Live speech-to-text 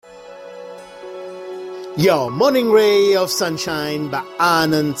Your morning ray of sunshine by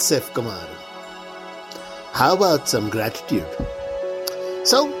Anand Sivkumar. How about some gratitude?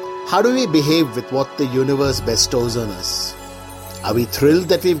 So, how do we behave with what the universe bestows on us? Are we thrilled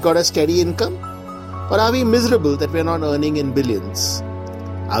that we've got a steady income? Or are we miserable that we're not earning in billions?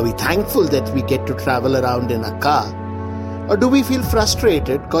 Are we thankful that we get to travel around in a car? Or do we feel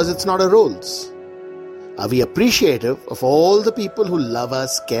frustrated because it's not a Rolls? Are we appreciative of all the people who love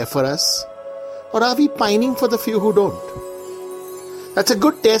us, care for us? Or are we pining for the few who don't? That's a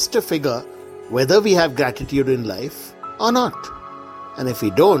good test to figure whether we have gratitude in life or not. And if we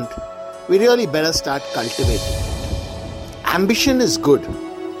don't, we really better start cultivating it. Ambition is good,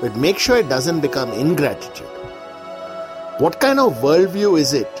 but make sure it doesn't become ingratitude. What kind of worldview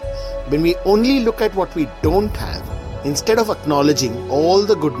is it when we only look at what we don't have instead of acknowledging all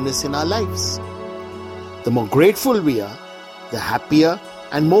the goodness in our lives? The more grateful we are, the happier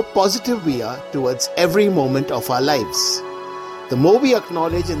and more positive we are towards every moment of our lives. The more we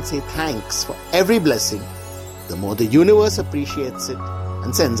acknowledge and say thanks for every blessing, the more the universe appreciates it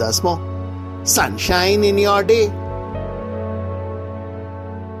and sends us more sunshine in your day.